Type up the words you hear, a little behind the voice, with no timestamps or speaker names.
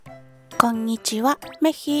こんにちは、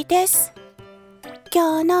メヒです。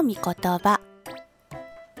今日の御言葉、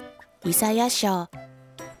イザヤ書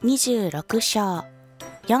26章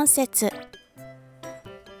4節。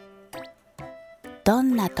ど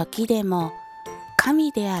んな時でも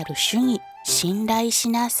神である主に信頼し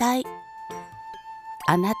なさい。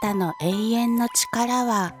あなたの永遠の力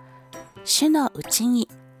は主のうちに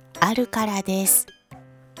あるからです。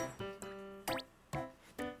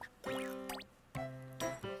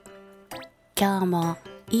今日も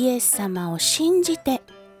イエス様を信じて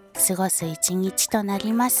過ごす一日とな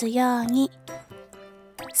りますように。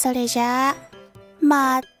それじゃあ、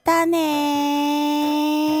またねー。